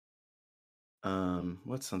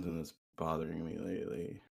 What's something that's bothering me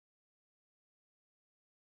lately?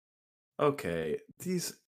 Okay,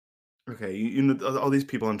 you know all these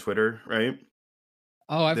people on Twitter, right?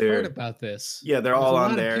 Oh, I've heard about this. Yeah, they're all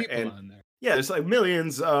on there, yeah, there's like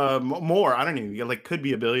millions more. I don't know, like could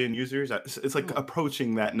be 1 billion users. It's like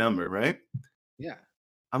approaching that number, right? Yeah.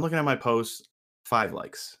 I'm looking at my posts, 5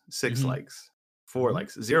 likes, 6 likes, 4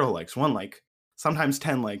 likes, 0 likes, 1 like, sometimes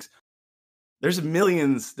 10 likes. There's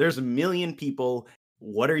millions. There's 1 million people.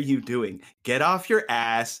 What are you doing? Get off your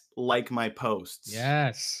ass, like my posts.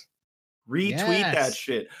 Yes. Retweet that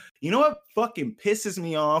shit. You know what fucking pisses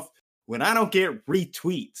me off? When I don't get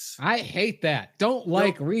retweets. I hate that. Don't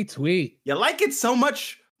retweet. You like it so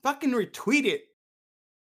much, fucking retweet it.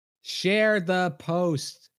 Share the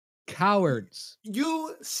post. Cowards.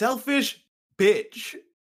 You selfish bitch.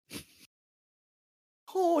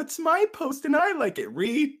 Oh, it's my post and I like it.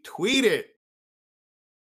 Retweet it.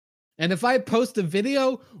 And if I post a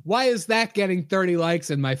video, why is that getting 30 likes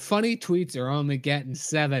and my funny tweets are only getting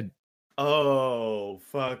 7? Oh,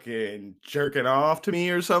 fucking jerking off to me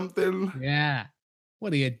or something? Yeah.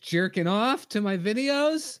 What are you, jerking off to my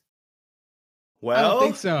videos? Well, I don't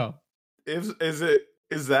think so.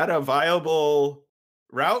 Is that a viable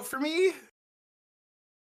route for me?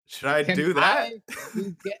 Should I do that?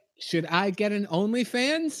 Should I get an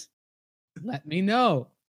OnlyFans? Let me know.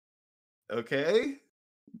 Okay.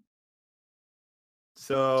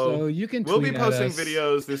 So you can. We'll be posting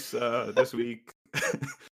videos this week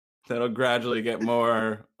that'll gradually get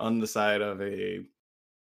more on the side of a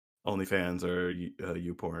OnlyFans or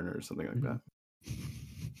YouPorn or something like that.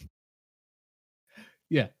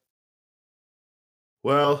 Yeah.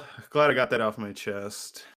 Well, glad I got that off my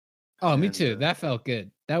chest. Oh, me too. That felt good.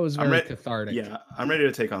 That was very cathartic. Yeah, I'm ready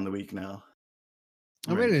to take on the week now.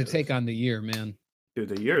 I'm ready to take on the year, man. Dude,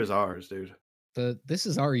 the year is ours, dude. This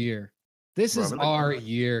is our year. This is our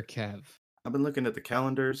year, Kev. I've been looking at the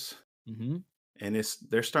calendars, and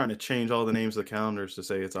they're starting to change all the names of the calendars to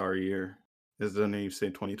say it's our year. It doesn't even say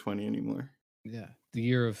 2020 anymore. Yeah, the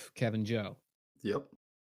year of Kevin Joe. Yep.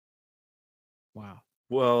 Wow.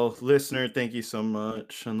 Well, listener, thank you so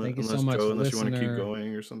much. Thank you so much, Joe, unless you want to keep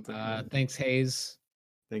going or something. Thanks, Hayes.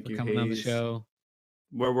 Thank you, coming on the show.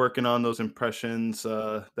 We're working on those impressions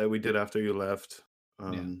that we did after you left.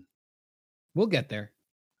 We'll get there.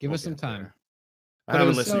 Give us some time. There. I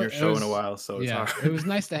haven't listened to your show in a while, so it's hard. It was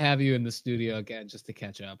nice to have you in the studio again, just to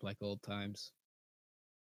catch up like old times.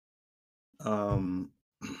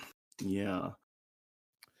 Yeah.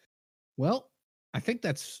 Well, I think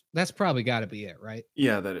that's probably got to be it, right?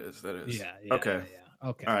 Yeah, that is. Yeah. Okay. Yeah.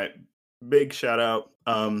 Okay. All right. Big shout out.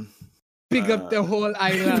 Big up the whole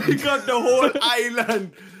island. Big up the whole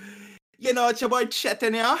island. You know, it's your boy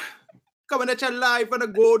Chetan here. Coming at you live on the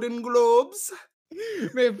Golden Globes.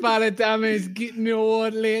 My father Tom is getting the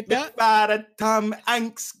award later. My father Tom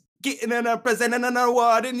Hanks getting presenting an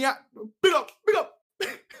award in ya. Big up, big up.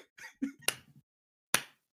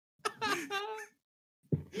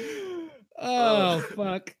 Oh,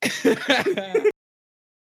 fuck.